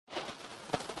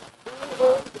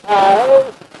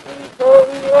I-C-K-E-N.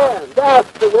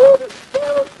 That's the way to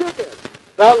spell chicken.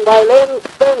 Sung by Lynn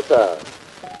Spencer.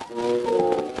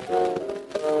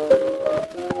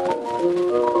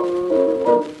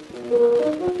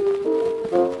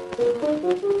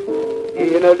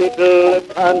 In a little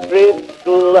country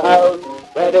schoolhouse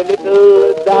where the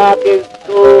little dark is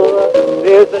school,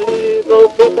 there's a little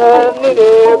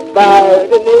kitten by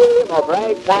the name of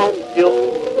Ragtime Joe.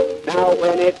 Now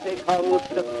when it comes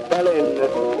to spelling,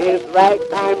 his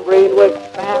ragtime brain was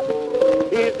fast.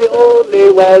 He's the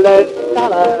only well-learned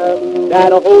scholar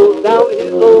that holds down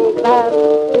his own class.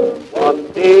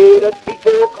 One day the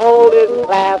teacher called his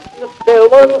class to spell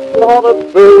one sort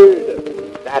of bird.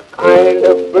 That kind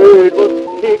of bird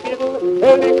was chicken,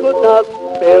 and he could not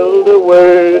spell the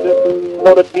word.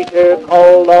 So the teacher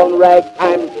called on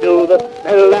Ragtime Joe to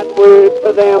spell that word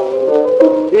for them.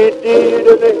 He didn't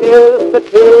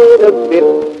hesitate a bit.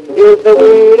 Here's the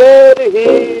way that he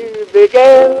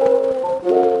began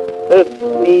to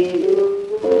sneeze.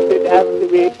 That's the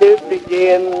way to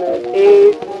begin.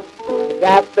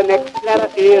 That's the next letter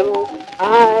in.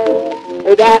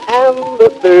 That am the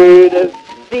third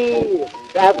C.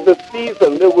 That's the C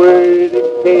from the word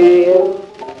K.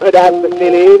 That's the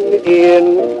filling in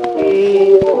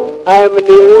E. I'm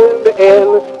near the N.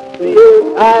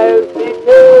 C-I-C-K-L.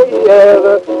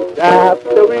 That's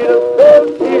the way to spell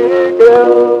chicken.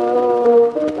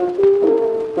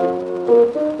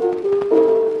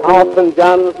 Parson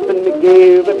Johnson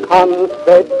gave a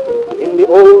concert in the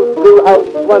old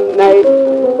schoolhouse one night.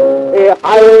 He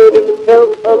hired himself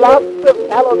a lot of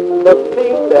talent to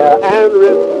sing there and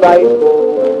recite.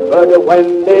 But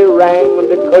when they rang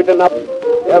the curtain up,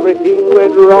 everything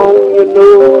went wrong, you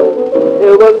know.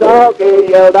 It was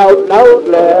doggy yelled out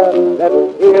loudly,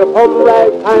 let's hear from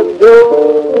Ragtime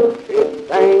Joe. He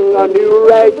sang a new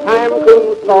ragtime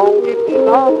coon song, he did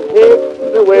not take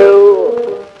the will.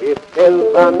 He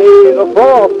says I made a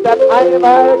frost that time,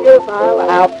 I guess I'll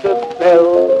have to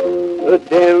spell. But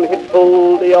then he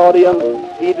told the audience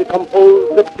he'd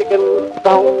composed the chicken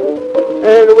song.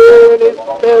 And when he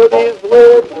spelled his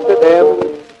words to them,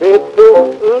 they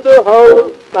took the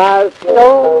whole my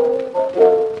song.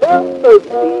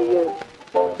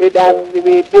 That's the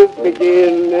way to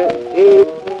begin.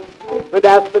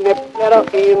 That's the next letter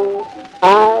in. I,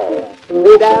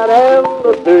 that am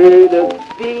the third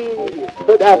C.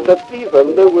 That's the C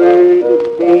from the word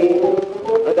C.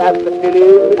 That's the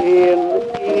filling in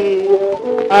E.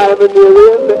 I'm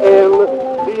near the M.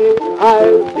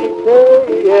 C-I-C-K-L.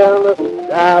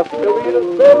 That's the way to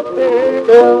spell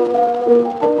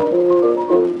chicken.